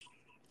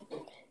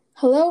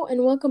Hello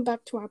and welcome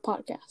back to our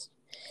podcast.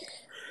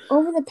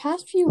 Over the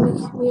past few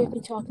weeks, we have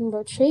been talking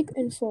about shape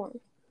and form.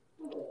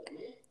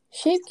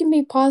 Shape can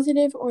be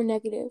positive or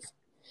negative.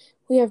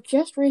 We have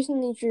just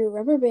recently drew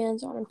rubber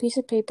bands on a piece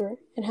of paper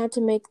and had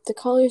to make the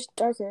colors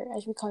darker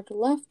as we colored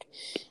left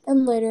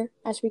and lighter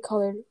as we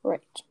colored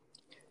right.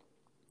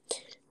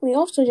 We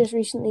also just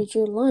recently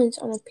drew lines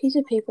on a piece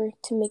of paper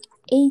to make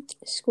 8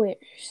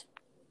 squares.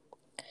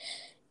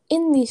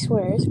 In these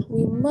squares,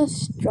 we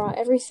must draw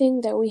everything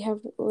that we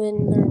have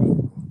been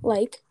learning,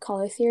 like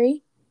color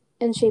theory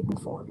and shape and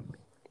form.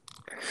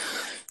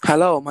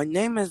 Hello, my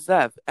name is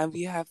Zev, and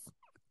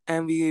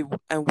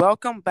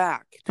welcome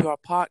back to our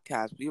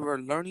podcast. We were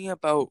learning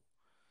about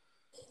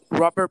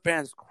rubber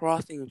bands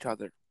crossing each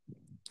other.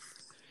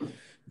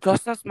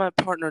 Just as my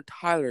partner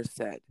Tyler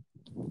said,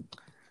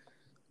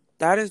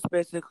 that is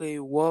basically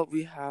what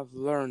we have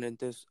learned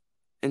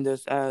in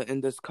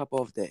this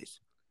couple of days.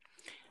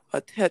 A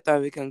tip that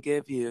we can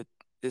give you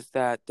is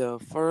that the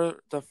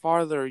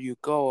farther you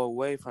go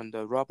away from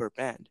the rubber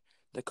band,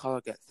 the color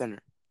gets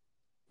thinner.